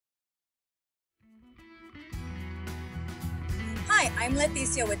Hi, I'm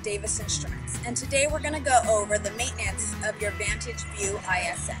Leticia with Davis Instruments, and today we're going to go over the maintenance of your Vantage Vue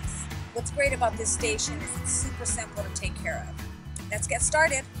ISS. What's great about this station is it's super simple to take care of. Let's get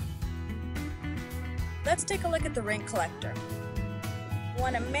started. Let's take a look at the ring collector. You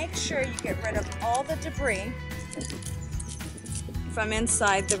want to make sure you get rid of all the debris from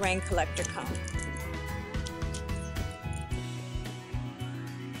inside the ring collector cone.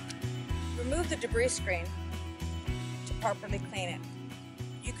 Remove the debris screen to properly clean it.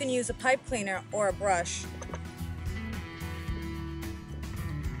 You can use a pipe cleaner or a brush.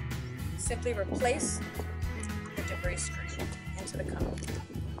 Simply replace the debris screen into the cone.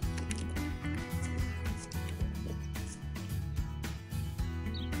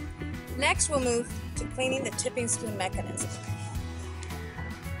 Next, we'll move to cleaning the tipping spoon mechanism.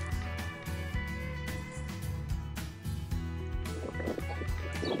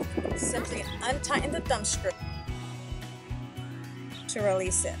 Simply untighten the thumb screw to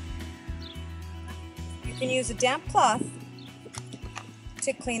release it. You can use a damp cloth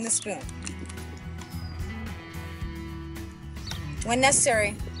to clean the spoon. When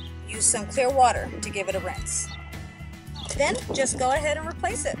necessary, use some clear water to give it a rinse. Then just go ahead and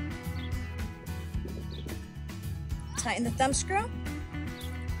replace it. Tighten the thumb screw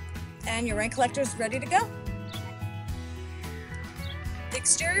and your ring collector is ready to go. The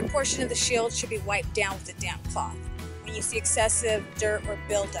exterior portion of the shield should be wiped down with a damp cloth when you see excessive dirt or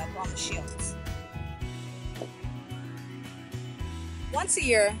buildup on the shields. Once a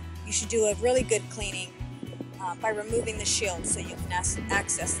year, you should do a really good cleaning by removing the shield so you can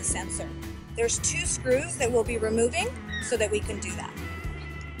access the sensor. There's 2 screws that we'll be removing so that we can do that.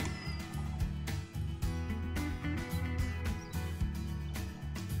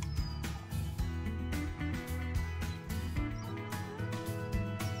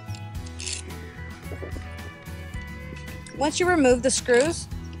 Once you remove the screws,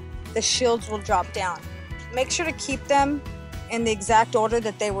 the shields will drop down. Make sure to keep them in the exact order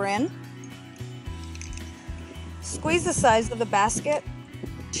that they were in. Squeeze the sides of the basket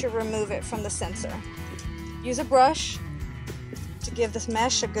to remove it from the sensor. Use a brush to give this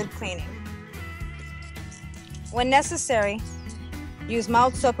mesh a good cleaning. When necessary, use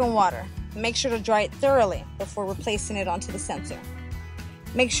mild soap and water. Make sure to dry it thoroughly before replacing it onto the sensor.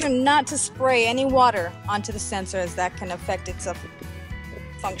 Make sure not to spray any water onto the sensor as that can affect its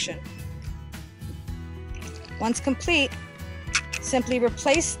function. Once complete, simply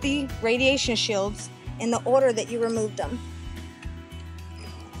replace the radiation shields in the order that you removed them.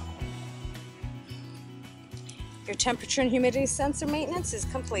 Your temperature and humidity sensor maintenance is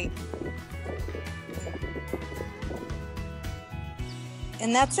complete.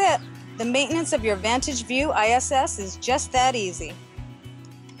 And that's it. The maintenance of your Vantage Vue ISS is just that easy.